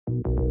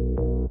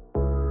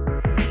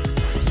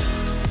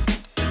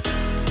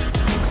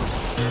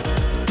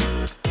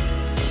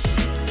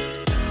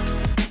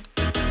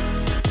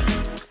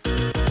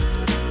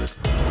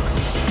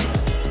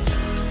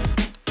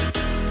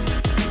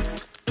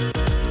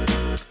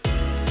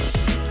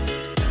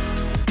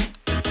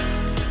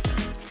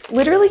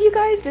Literally, you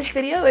guys, this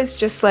video is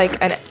just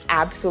like an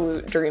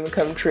absolute dream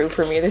come true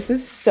for me. This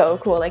is so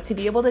cool. Like, to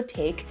be able to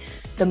take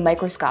the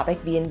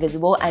microscopic, the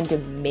invisible, and to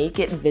make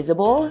it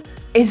visible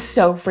is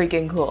so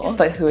freaking cool.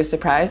 But who is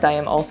surprised? I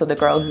am also the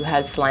girl who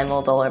has slime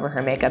molds all over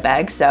her makeup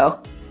bag,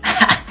 so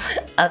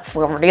that's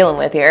what we're dealing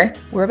with here.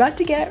 We're about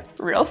to get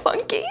real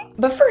funky.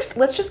 But first,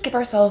 let's just give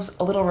ourselves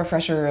a little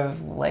refresher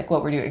of like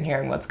what we're doing here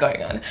and what's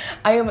going on.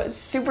 I am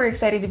super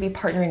excited to be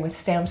partnering with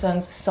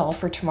Samsung's Solve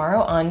for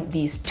Tomorrow on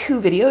these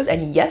 2 videos.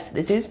 And yes,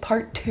 this is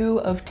part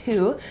 2 of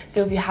 2.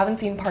 So if you haven't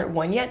seen part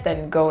 1 yet,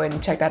 then go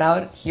and check that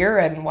out here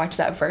and watch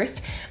that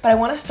first. But I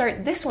want to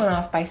start this one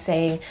off by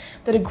saying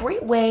that a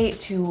great way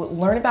to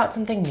learn about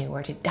something new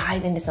or to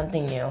dive into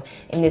something new,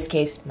 in this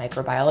case,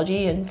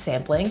 microbiology and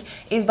sampling,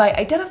 is by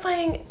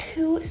identifying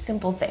 2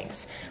 simple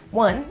things.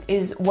 One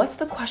is, what's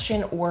the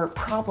question or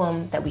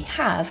problem that we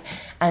have?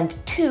 And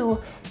 2,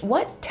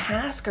 what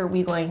task are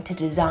we going to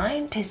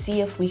design to see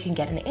if we can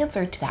get an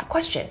answer to that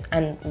question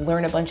and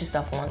learn a bunch of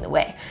stuff along the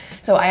way.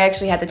 So I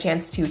actually had the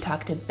chance to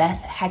talk to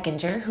Beth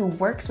Heckinger, who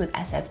works with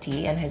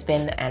SFT and has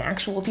been an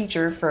actual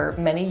teacher for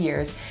many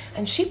years,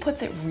 and she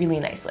puts it really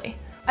nicely.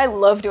 I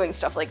love doing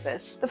stuff like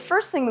this. The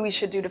first thing that we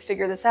should do to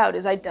figure this out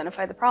is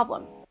identify the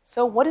problem.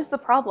 So what is the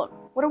problem?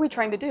 What are we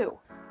trying to do?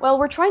 Well,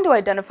 we're trying to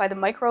identify the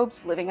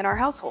microbes living in our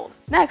household.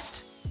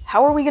 Next,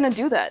 how are we going to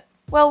do that?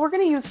 Well, we're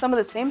going to use some of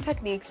the same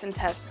techniques and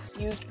tests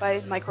used by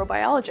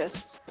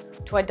microbiologists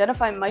to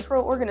identify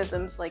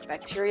microorganisms like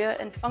bacteria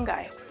and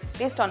fungi,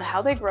 based on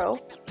how they grow,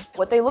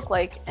 what they look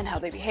like, and how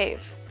they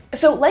behave.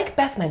 So like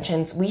Beth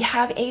mentions, we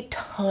have a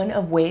ton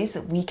of ways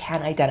that we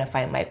can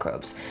identify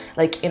microbes.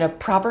 Like in a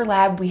proper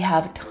lab, we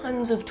have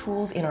tons of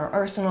tools in our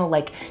arsenal,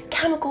 like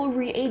chemical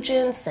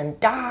reagents and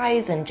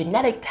dyes and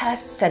genetic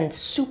tests and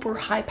super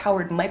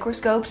high-powered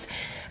microscopes.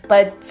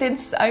 But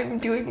since I'm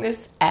doing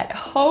this at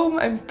home,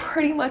 I'm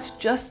pretty much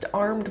just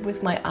armed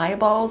with my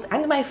eyeballs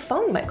and my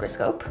phone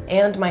microscope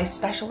and my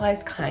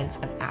specialized kinds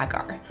of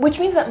agar. Which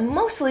means that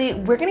mostly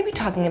we're going to be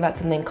talking about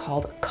something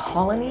called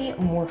colony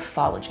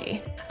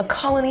morphology. A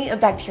colony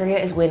of bacteria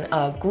is when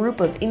a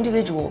group of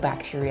individual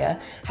bacteria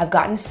have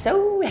gotten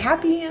so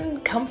happy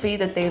and comfy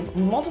that they've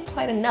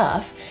multiplied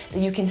enough that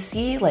you can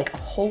see like a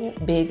whole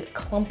big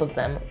clump of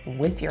them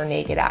with your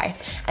naked eye.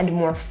 And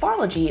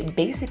morphology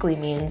basically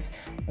means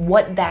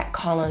what that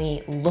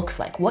colony looks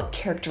like, what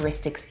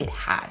characteristics it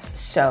has.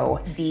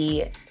 So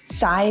the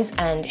size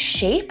and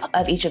shape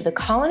of each of the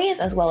colonies,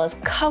 as well as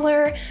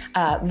color,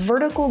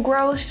 vertical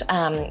growth,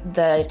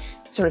 the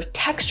sort of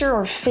texture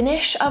or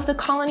finish of the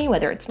colony,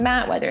 whether it's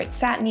matte, whether it's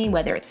satiny,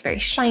 whether it's very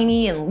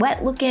shiny and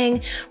wet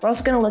looking. We're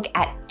also going to look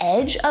at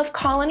edge of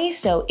colony.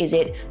 So is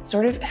it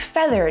sort of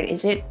feathered?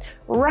 Is it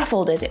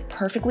ruffled? Is it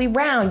perfectly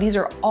round? These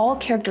are all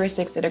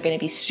characteristics that are going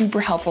to be super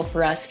helpful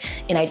for us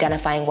in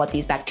identifying what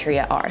these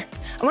bacteria are.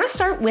 I want to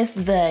start with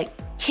the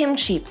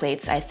kimchi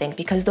plates, I think,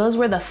 because those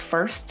were the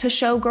first to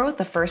show growth,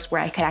 the first where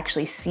I could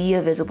actually see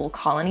a visible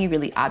colony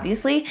really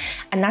obviously.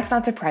 And that's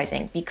not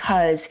surprising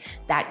because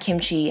that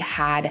kimchi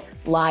had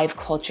live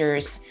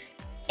cultures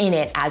in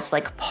it as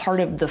like part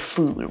of the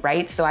food,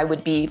 right? So I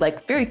would be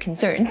like very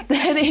concerned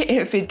that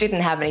if it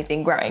didn't have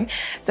anything growing.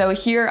 So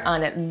here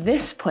on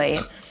this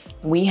plate,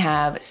 we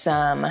have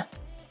some,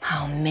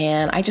 oh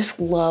man, I just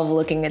love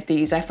looking at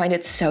these. I find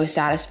it so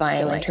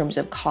satisfying in terms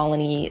of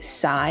colony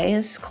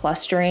size,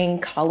 clustering,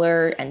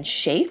 color, and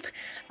shape,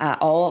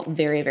 all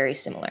very, very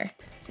similar.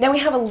 Now we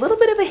have a little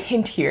bit of a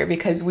hint here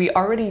because we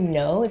already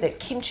know that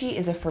kimchi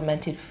is a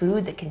fermented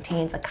food that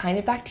contains a kind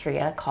of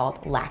bacteria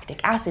called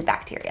lactic acid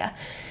bacteria.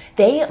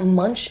 They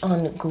munch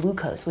on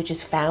glucose, which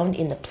is found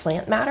in the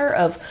plant matter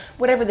of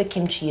whatever the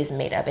kimchi is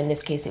made of. In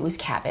this case, it was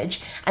cabbage.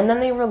 And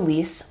then they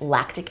release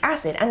lactic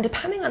acid, and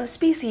depending on the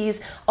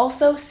species,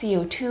 also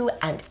CO2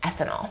 and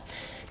ethanol.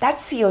 That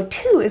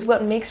CO2 is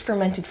what makes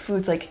fermented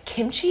foods like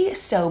kimchi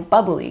so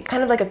bubbly,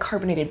 kind of like a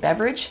carbonated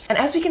beverage. And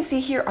as we can see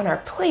here on our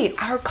plate,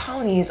 our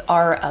colonies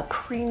are a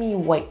creamy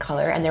white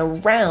color and they're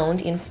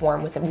round in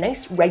form with a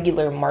nice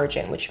regular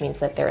margin, which means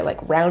that they're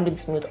like round and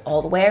smooth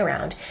all the way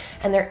around.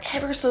 And they're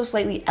ever so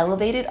slightly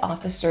elevated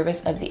off the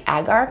surface of the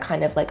agar,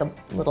 kind of like a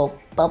little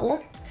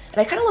bubble.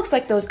 And it kind of looks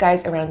like those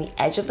guys around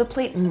the edge of the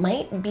plate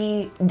might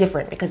be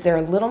different because they're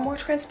a little more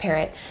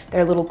transparent,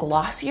 they're a little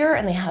glossier,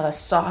 and they have a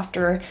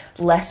softer,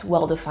 less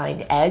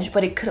well-defined edge.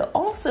 But it could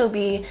also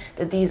be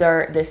that these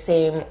are the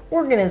same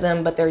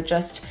organism, but they're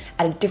just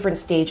at a different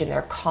stage in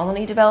their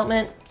colony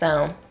development,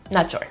 so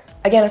not sure.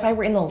 Again, if I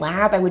were in the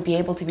lab, I would be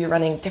able to be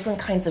running different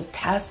kinds of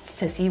tests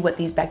to see what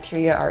these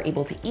bacteria are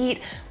able to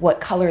eat, what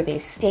color they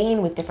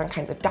stain with different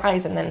kinds of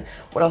dyes, and then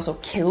what also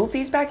kills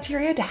these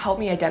bacteria to help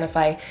me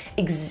identify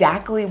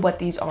exactly what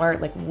these are,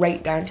 like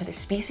right down to the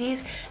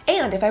species.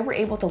 And if I were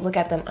able to look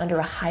at them under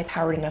a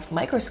high-powered enough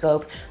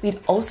microscope, we'd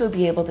also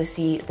be able to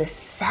see the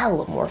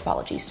cell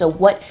morphology. So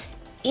what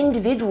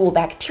individual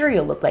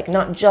bacteria look like,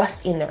 not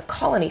just in their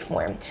colony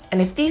form. And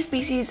if these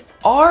species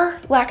are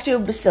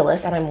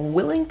lactobacillus, and I'm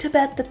willing to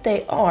bet that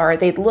they are,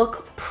 they'd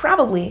look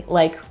probably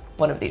like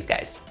one of these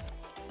guys.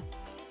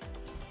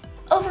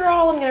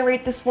 overall, I'm gonna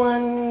rate this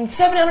one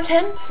 7 out of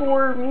 10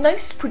 for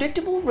nice,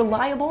 predictable,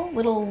 reliable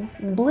little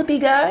blippy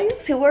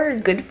guys who are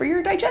good for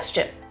your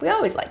digestion. We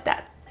always like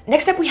that.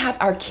 Next up, we have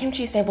our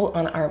kimchi sample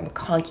on our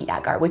McConkey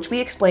agar, which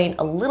we explained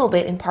a little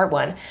bit in part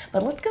 1,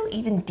 but let's go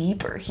even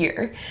deeper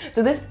here.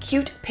 So this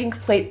cute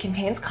pink plate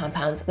contains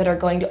compounds that are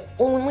going to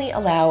only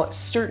allow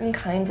certain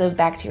kinds of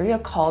bacteria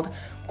called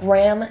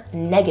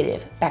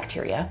gram-negative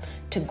bacteria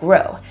to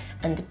grow.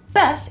 And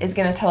Beth is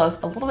going to tell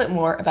us a little bit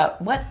more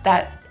about what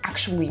that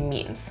actually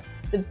means.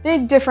 The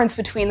big difference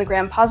between the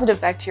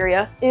gram-positive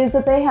bacteria is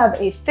that they have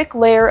a thick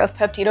layer of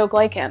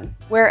peptidoglycan,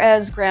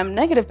 whereas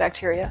gram-negative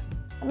bacteria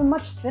have a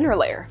much thinner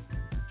layer.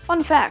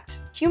 Fun fact,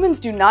 humans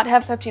do not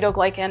have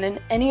peptidoglycan in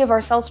any of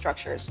our cell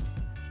structures.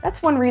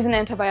 That's one reason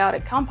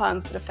antibiotic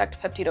compounds that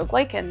affect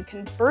peptidoglycan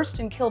can burst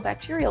and kill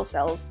bacterial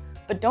cells,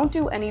 but don't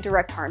do any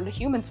direct harm to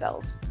human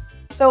cells.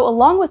 So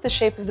along with the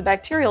shape of the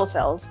bacterial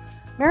cells,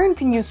 Marin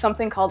can use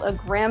something called a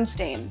gram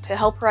stain to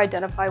help her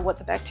identify what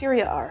the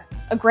bacteria are.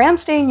 A gram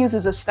stain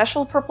uses a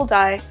special purple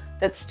dye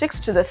that sticks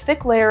to the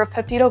thick layer of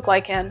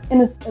peptidoglycan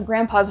in a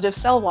gram-positive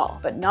cell wall,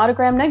 but not a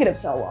gram-negative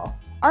cell wall.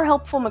 Our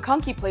helpful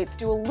McConkey plates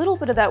do a little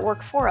bit of that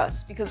work for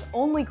us because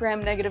only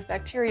gram-negative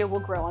bacteria will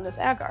grow on this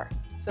agar.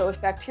 So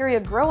if bacteria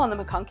grow on the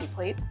McConkey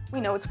plate,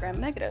 we know it's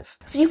gram-negative.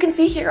 So you can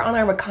see here on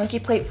our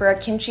McConkey plate for our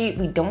kimchi,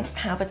 we don't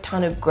have a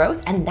ton of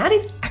growth, and that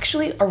is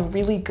actually a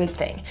really good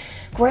thing.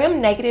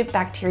 Gram-negative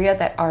bacteria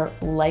that are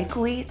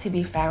likely to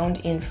be found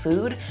in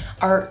food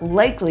are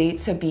likely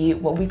to be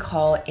what we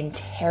call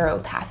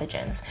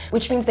enteropathogens,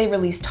 which means they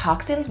release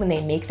toxins when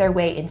they make their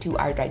way into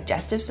our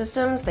digestive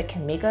systems that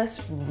can make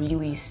us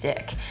really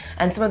sick.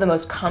 And some of the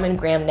most common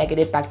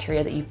gram-negative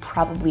bacteria that you've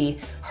probably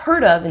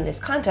heard of in this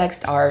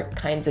context are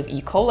kinds of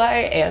E.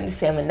 coli and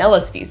Salmonella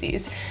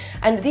species.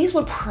 And these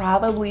would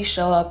probably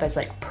show up as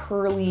like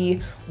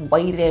pearly,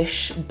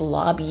 whitish,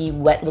 blobby,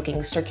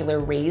 wet-looking circular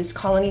raised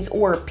colonies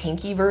or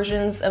pinky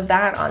versions of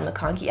that on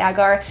McConkey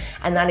agar,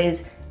 and that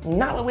is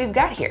not what we've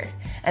got here.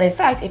 And in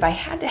fact, if I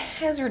had to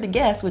hazard a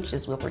guess, which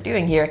is what we're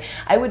doing here,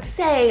 I would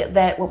say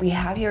that what we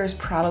have here is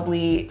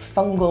probably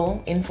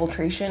fungal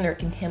infiltration or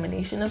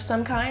contamination of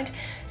some kind.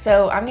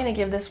 So I'm gonna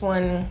give this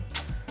one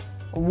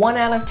 1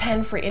 out of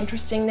 10 for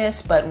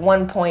interestingness, but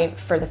 1 point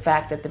for the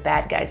fact that the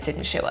bad guys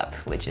didn't show up,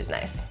 which is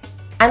nice.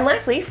 And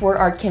lastly, for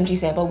our kimchi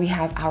sample, we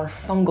have our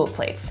fungal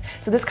plates.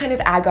 So this kind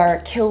of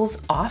agar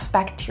kills off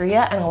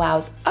bacteria and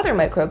allows other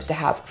microbes to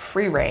have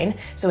free reign.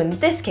 So in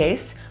this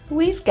case,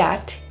 we've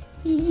got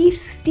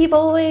yeasty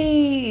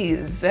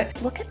boys.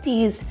 Look at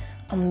these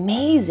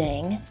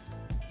amazing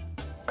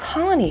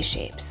colony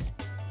shapes.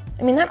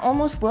 I mean, that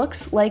almost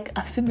looks like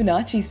a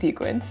Fibonacci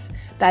sequence.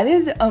 That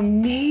is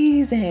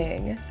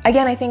amazing.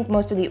 Again, I think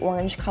most of the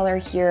orange color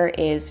here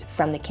is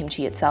from the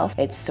kimchi itself.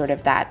 It's sort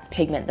of that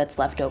pigment that's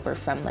left over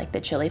from like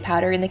the chili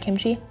powder in the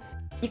kimchi.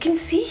 You can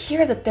see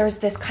here that there's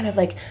this kind of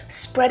like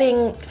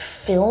spreading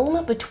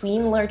film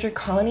between larger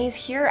colonies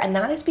here, and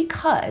that is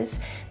because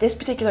this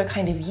particular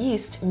kind of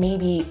yeast may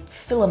be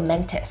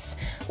filamentous,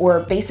 or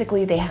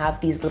basically they have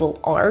these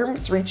little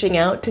arms reaching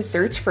out to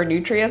search for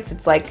nutrients.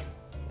 It's like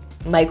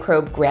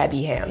microbe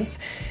grabby hands.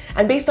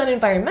 And based on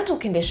environmental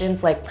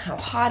conditions like how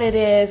hot it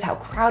is, how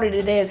crowded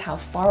it is, how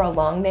far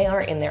along they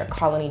are in their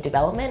colony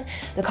development,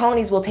 the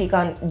colonies will take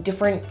on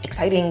different,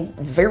 exciting,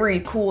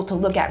 very cool to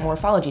look at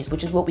morphologies,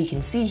 which is what we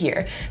can see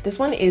here. This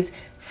one is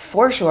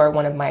for sure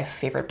one of my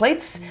favorite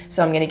plates,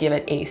 so I'm gonna give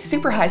it a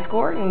super high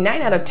score,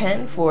 9 out of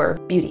 10 for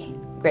beauty,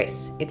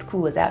 grace, it's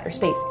cool as outer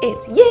space,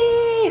 it's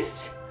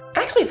yeast!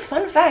 Actually,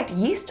 fun fact,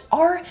 yeast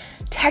are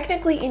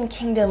technically in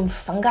kingdom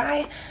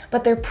fungi,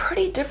 but they're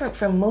pretty different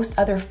from most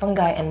other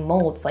fungi and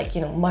molds, like,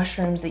 you know,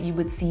 mushrooms that you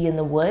would see in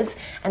the woods,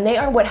 and they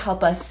are what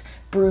help us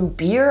brew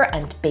beer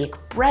and bake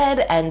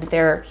bread, and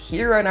they're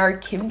here in our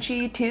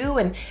kimchi too,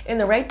 and in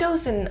the right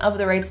dose and of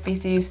the right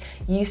species,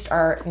 yeast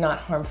are not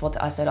harmful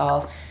to us at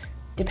all,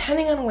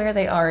 depending on where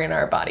they are in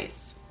our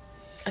bodies.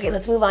 Okay,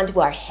 let's move on to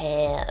our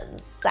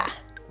hands.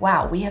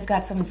 Wow, we have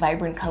got some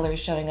vibrant colors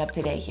showing up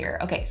today here.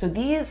 Okay, so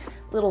these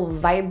little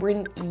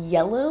vibrant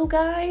yellow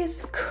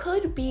guys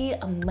could be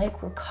a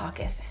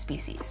Micrococcus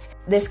species.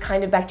 This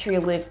kind of bacteria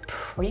live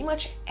pretty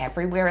much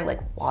everywhere,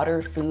 like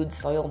water, food,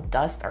 soil,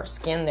 dust, our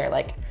skin. They're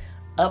like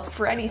up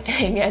for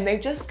anything, and they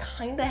just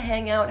kind of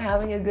hang out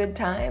having a good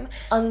time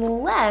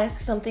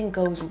unless something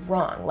goes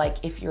wrong, like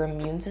if your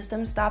immune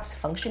system stops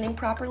functioning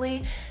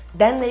properly,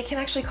 then they can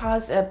actually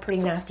cause a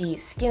pretty nasty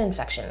skin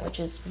infection, which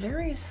is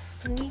very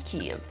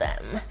sneaky of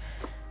them.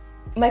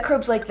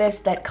 Microbes like this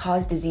that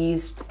cause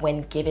disease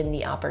when given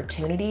the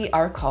opportunity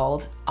are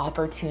called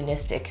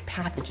opportunistic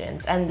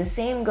pathogens, and the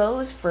same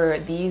goes for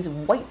these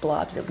white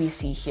blobs that we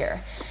see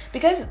here.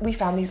 Because we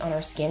found these on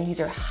our skin, these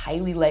are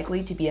highly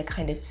likely to be a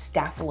kind of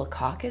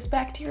Staphylococcus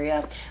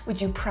bacteria,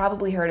 which you've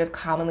probably heard of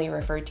commonly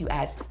referred to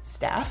as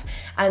staph.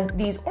 And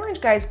these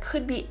orange guys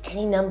could be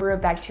any number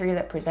of bacteria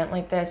that present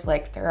like this,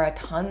 like there are a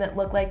ton that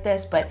look like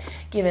this, but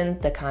given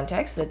the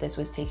context that this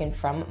was taken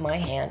from my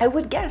hand, I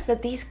would guess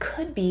that these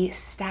could be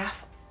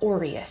staph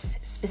aureus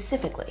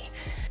specifically.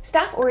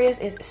 Staph aureus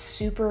is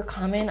super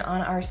common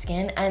on our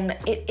skin, and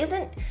it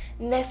isn't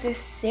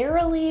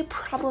necessarily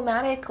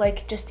problematic,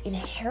 like just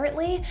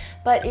inherently,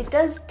 but it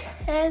does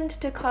tend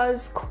to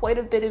cause quite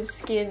a bit of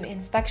skin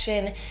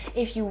infection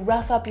if you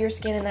rough up your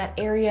skin in that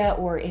area,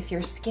 or if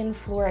your skin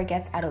flora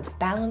gets out of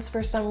balance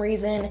for some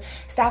reason.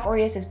 Staph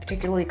aureus is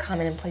particularly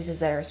common in places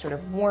that are sort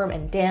of warm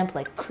and damp,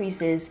 like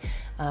creases,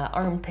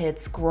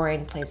 armpits,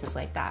 groin, places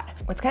like that.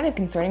 What's kind of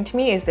concerning to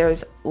me is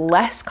there's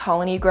less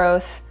colony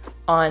growth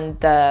on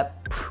the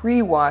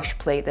pre-wash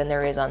plate than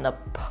there is on the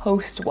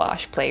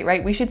post-wash plate,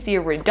 right? We should see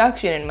a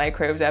reduction in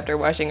microbes after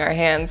washing our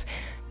hands,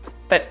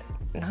 but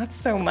not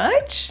so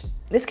much.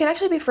 This can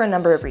actually be for a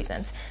number of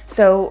reasons.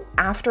 So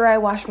after I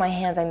wash my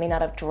hands, I may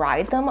not have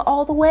dried them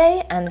all the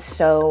way, and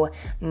so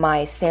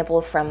my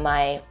sample from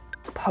my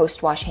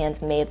post-wash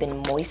hands may have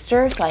been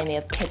moister, so I may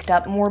have picked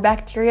up more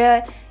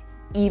bacteria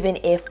even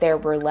if there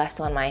were less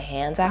on my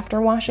hands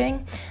after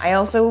washing. I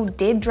also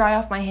did dry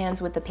off my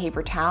hands with the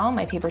paper towel.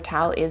 My paper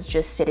towel is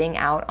just sitting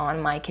out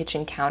on my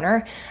kitchen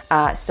counter,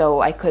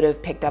 so I could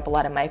have picked up a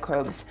lot of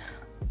microbes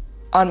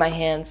on my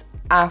hands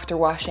after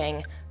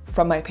washing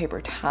from my paper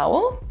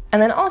towel.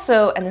 And then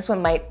also, and this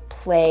one might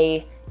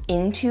play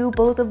into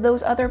both of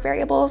those other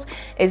variables,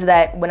 is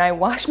that when I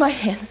washed my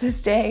hands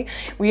this day,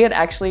 we had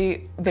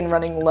actually been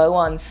running low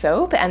on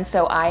soap, and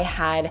so I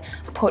had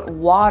put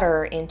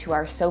water into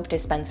our soap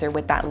dispenser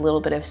with that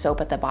little bit of soap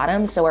at the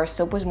bottom, so our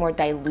soap was more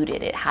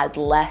diluted. It had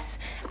less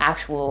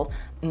actual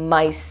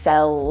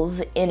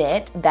micelles in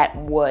it that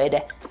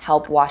would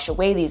help wash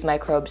away these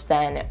microbes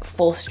than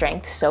full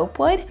strength soap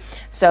would.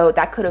 So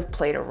that could have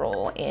played a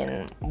role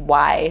in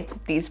why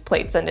these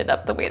plates ended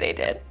up the way they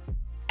did.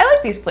 I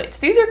like these plates.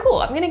 These are cool.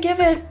 I'm gonna give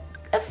it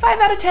a 5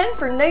 out of 10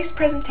 for nice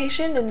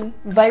presentation and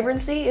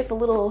vibrancy, if a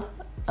little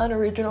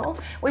unoriginal,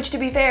 which, to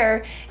be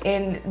fair,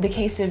 in the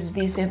case of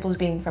these samples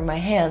being from my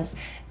hands,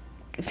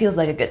 it feels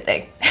like a good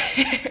thing.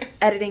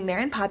 Editing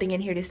Marin popping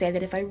in here to say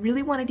that if I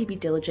really wanted to be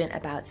diligent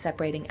about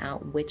separating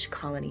out which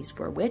colonies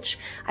were which,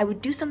 I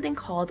would do something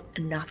called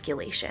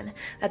inoculation.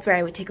 That's where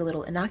I would take a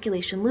little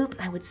inoculation loop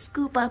and I would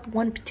scoop up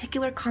one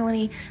particular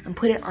colony and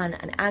put it on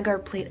an agar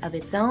plate of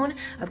its own,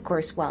 of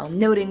course while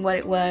noting what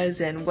it was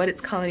and what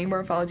its colony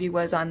morphology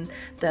was on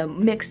the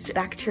mixed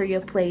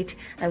bacteria plate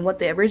and what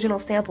the original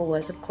sample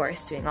was, of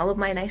course, doing all of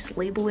my nice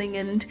labeling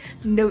and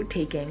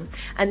note-taking.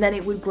 And then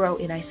it would grow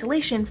in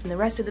isolation from the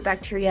rest of the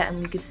bacteria, and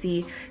we could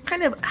see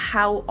kind of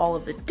how all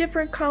of the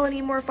different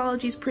colony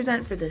morphologies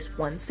present for this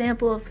one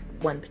sample of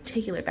one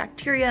particular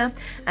bacteria,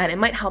 and it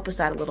might help us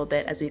out a little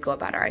bit as we go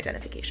about our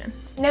identification.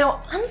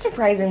 Now,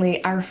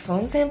 unsurprisingly, our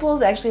phone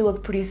samples actually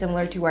look pretty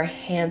similar to our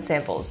hand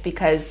samples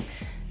because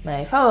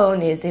my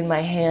phone is in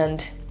my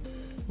hand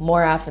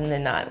more often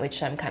than not,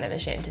 which I'm kind of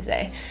ashamed to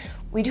say.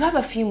 We do have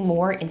a few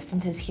more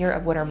instances here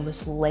of what are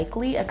most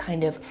likely a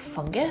kind of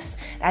fungus.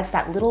 That's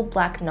that little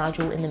black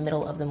nodule in the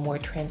middle of the more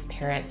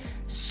transparent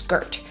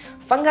skirt.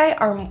 Fungi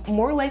are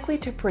more likely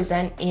to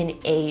present in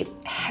a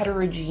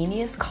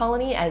heterogeneous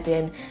colony, as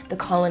in the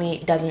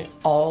colony doesn't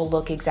all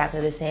look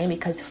exactly the same,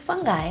 because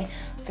fungi,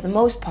 for the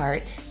most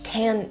part,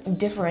 can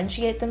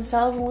differentiate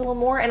themselves a little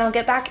more, and I'll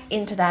get back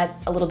into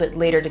that a little bit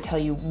later to tell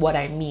you what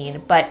I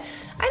mean, but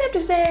I'd have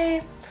to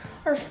say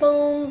our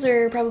phones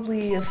are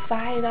probably a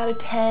 5 out of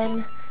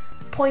 10.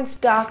 Points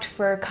docked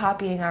for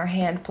copying our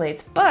hand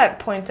plates, but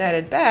points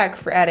added back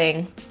for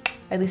adding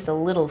at least a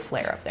little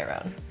flair of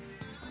their own.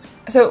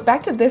 So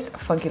back to this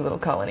funky little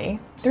colony.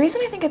 The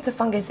reason I think it's a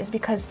fungus is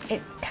because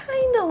it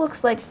kind of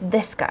looks like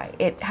this guy.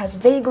 It has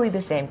vaguely the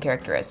same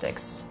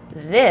characteristics.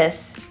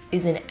 This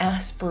is an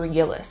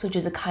Aspergillus, which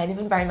is a kind of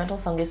environmental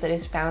fungus that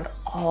is found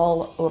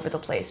all over the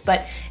place.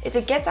 But if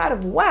it gets out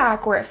of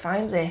whack or it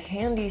finds a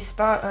handy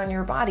spot on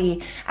your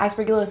body,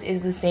 Aspergillus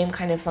is the same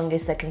kind of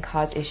fungus that can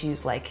cause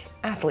issues like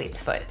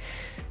athlete's foot.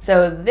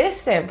 So this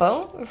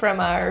sample from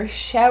our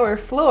shower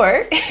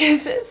floor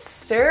is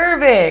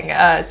serving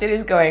us. It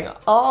is going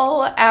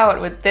all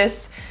out with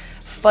this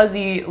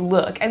fuzzy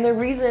look. And the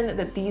reason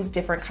that these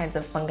different kinds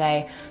of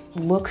fungi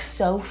look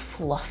so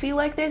fluffy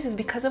like this is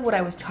because of what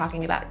I was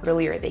talking about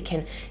earlier. They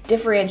can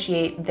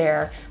differentiate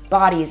their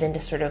bodies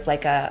into sort of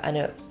like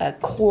a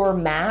core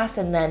mass,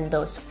 and then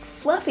those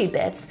fluffy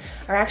bits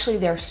are actually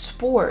their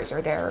spores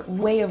or their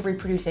way of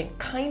reproducing,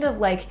 kind of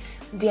like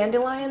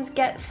dandelions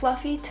get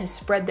fluffy to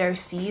spread their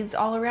seeds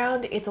all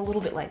around. It's a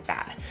little bit like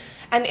that.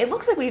 And it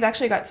looks like we've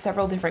actually got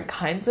several different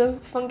kinds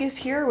of fungus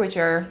here, which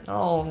are,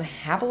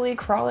 happily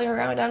crawling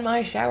around on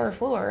my shower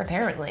floor,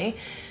 apparently.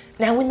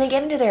 Now, when they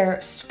get into their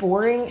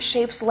sporing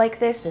shapes like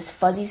this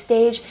fuzzy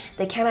stage,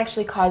 they can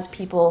actually cause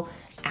people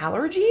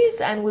allergies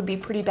and would be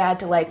pretty bad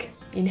to like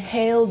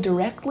inhale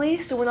directly,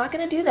 so we're not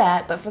gonna do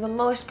that, but for the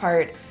most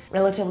part,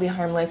 relatively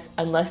harmless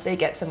unless they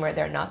get somewhere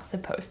they're not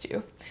supposed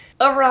to.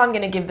 Overall, I'm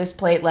gonna give this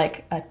plate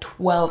like a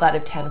 12 out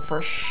of 10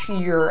 for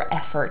sheer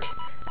effort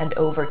and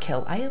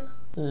overkill. I am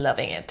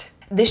loving it.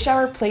 This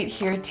shower plate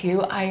here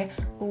too, I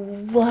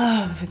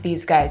love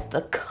these guys.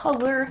 The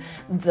color,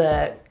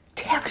 the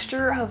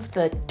texture of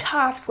the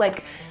tops.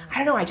 Like, I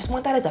don't know, I just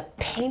want that as a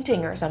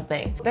painting or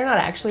something. They're not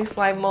actually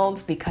slime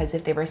molds, because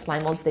if they were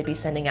slime molds, they'd be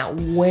sending out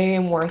way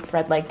more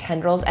thread-like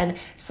tendrils, and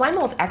slime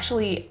molds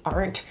actually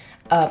aren't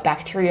a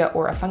bacteria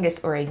or a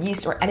fungus or a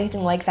yeast or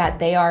anything like that.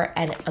 They are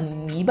an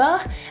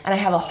amoeba, and I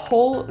have a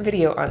whole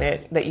video on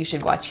it that you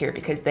should watch here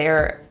because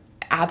they're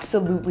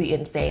absolutely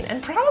insane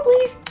and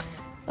probably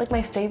like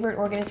my favorite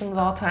organism of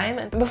all time.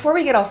 And before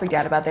we get all freaked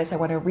out about this, I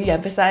want to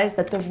re-emphasize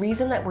that the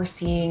reason that we're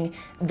seeing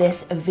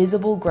this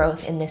visible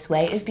growth in this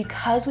way is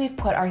because we've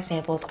put our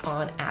samples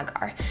on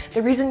agar.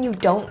 The reason you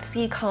don't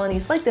see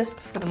colonies like this,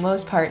 for the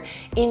most part,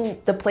 in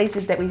the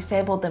places that we've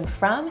sampled them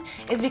from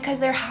is because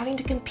they're having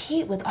to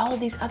compete with all of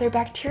these other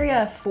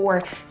bacteria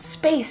for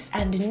space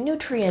and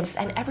nutrients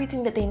and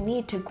everything that they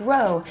need to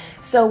grow.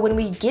 So when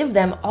we give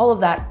them all of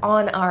that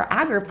on our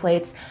agar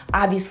plates,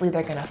 obviously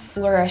they're going to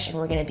flourish and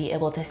we're going to be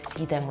able to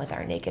see them with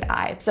our naked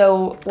eye.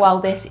 So while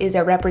this is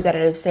a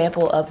representative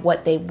sample of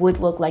what they would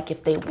look like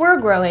if they were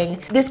growing,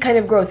 this kind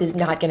of growth is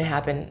not going to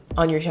happen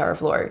on your shower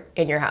floor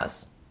in your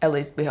house. At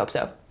least we hope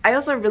so. I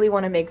also really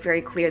want to make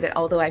very clear that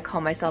although I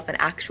call myself an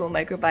actual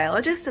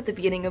microbiologist at the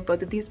beginning of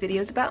both of these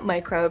videos about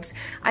microbes,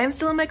 I am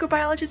still a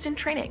microbiologist in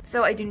training.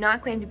 So I do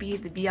not claim to be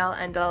the be-all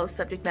end-all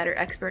subject matter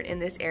expert in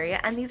this area,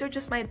 and these are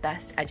just my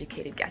best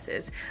educated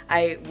guesses.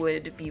 I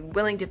would be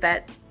willing to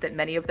bet that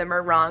many of them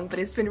are wrong, but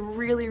it's been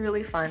really,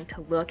 really fun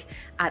to look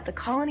at the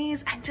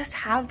colonies and just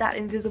have that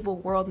invisible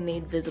world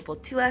made visible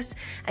to us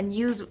and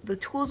use the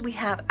tools we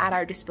have at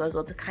our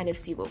disposal to kind of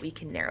see what we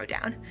can narrow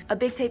down. A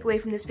big takeaway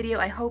from this video,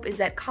 I hope, is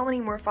that colony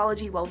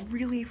morphology, while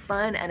really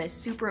fun and a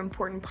super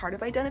important part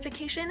of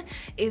identification,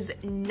 is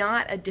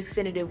not a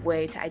definitive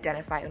way to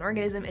identify an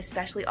organism,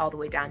 especially all the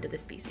way down to the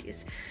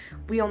species.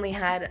 We only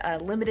had a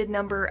limited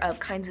number of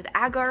kinds of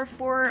agar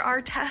for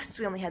our tests.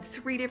 We only had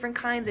 3 different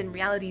kinds. In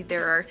reality,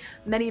 there are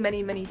many,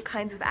 many, many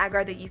kinds of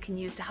agar that you can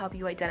use to help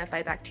you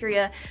identify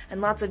bacteria,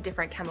 and lots of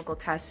different chemical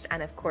tests,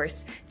 and of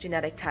course,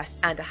 genetic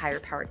tests and a higher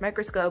powered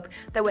microscope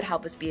that would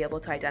help us be able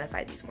to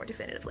identify these more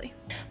definitively.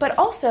 But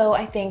also,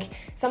 I think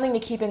something to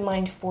keep in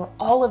mind for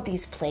all of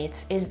these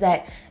plates is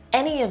that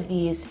any of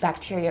these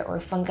bacteria or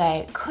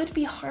fungi could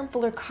be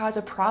harmful or cause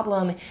a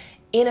problem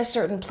in a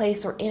certain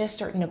place or in a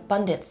certain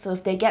abundance. So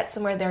if they get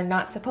somewhere they're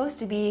not supposed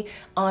to be,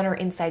 on or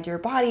inside your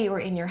body or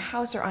in your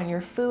house or on your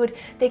food,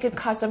 they could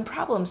cause some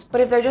problems. But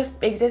if they're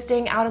just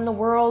existing out in the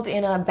world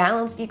in a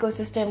balanced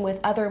ecosystem with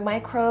other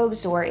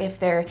microbes, or if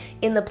they're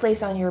in the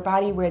place on your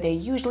body where they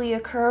usually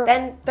occur,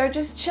 then they're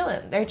just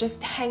chilling, they're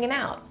just hanging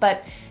out.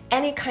 But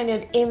any kind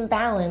of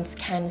imbalance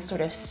can sort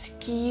of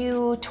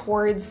skew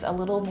towards a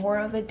little more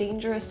of a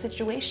dangerous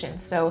situation.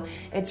 So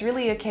it's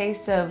really a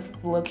case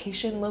of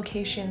location,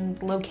 location,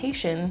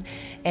 location,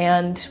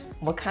 and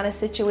what kind of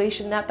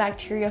situation that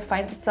bacteria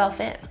finds itself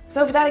in.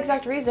 So for that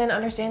exact reason,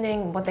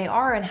 understanding what they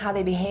are and how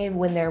they behave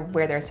when they're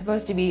where they're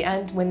supposed to be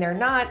and when they're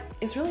not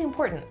is really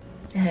important.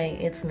 Hey,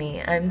 it's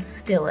me. I'm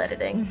still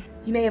editing.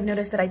 You may have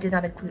noticed that I did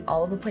not include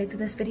all of the plates in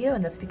this video,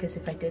 and that's because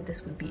if I did,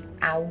 this would be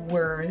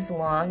hours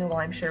long, and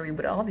while I'm sure we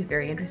would all be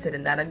very interested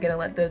in that, I'm gonna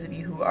let those of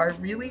you who are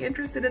really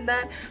interested in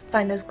that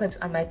find those clips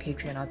on my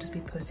Patreon. I'll just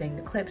be posting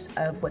the clips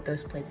of what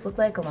those plates look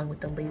like, along with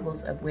the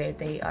labels of where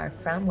they are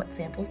from, what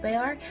samples they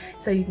are,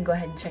 so you can go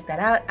ahead and check that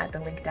out at the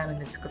link down in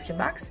the description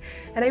box.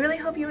 And I really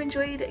hope you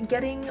enjoyed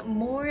getting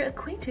more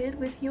acquainted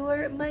with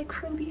your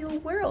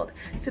microbial world.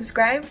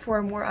 Subscribe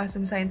for more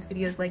awesome science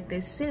videos like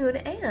this soon,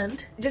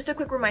 and just a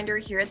quick reminder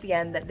here at the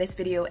end that this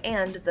video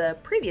and the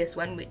previous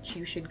one, which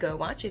you should go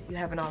watch if you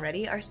haven't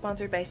already, are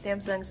sponsored by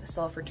Samsung's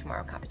Solve for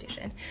Tomorrow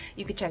competition.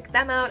 You can check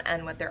them out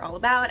and what they're all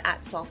about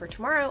at Solve for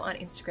Tomorrow on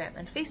Instagram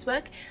and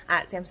Facebook,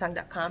 at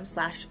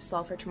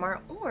samsung.com/solvefortomorrow,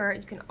 or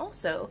you can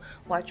also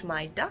watch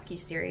my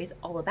docu-series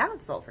all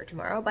about Solve for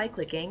Tomorrow by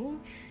clicking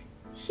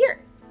here.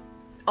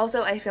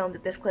 Also, I filmed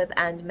this clip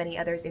and many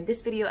others in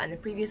this video and the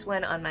previous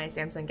one on my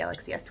Samsung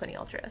Galaxy S20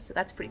 Ultra, so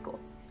that's pretty cool.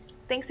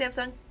 Thanks,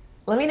 Samsung!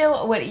 Let me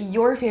know what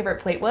your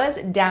favorite plate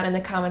was down in the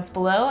comments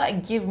below.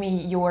 Give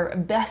me your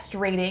best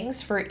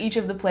ratings for each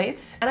of the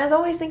plates. And as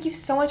always, thank you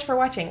so much for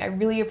watching. I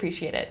really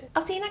appreciate it.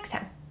 I'll see you next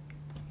time.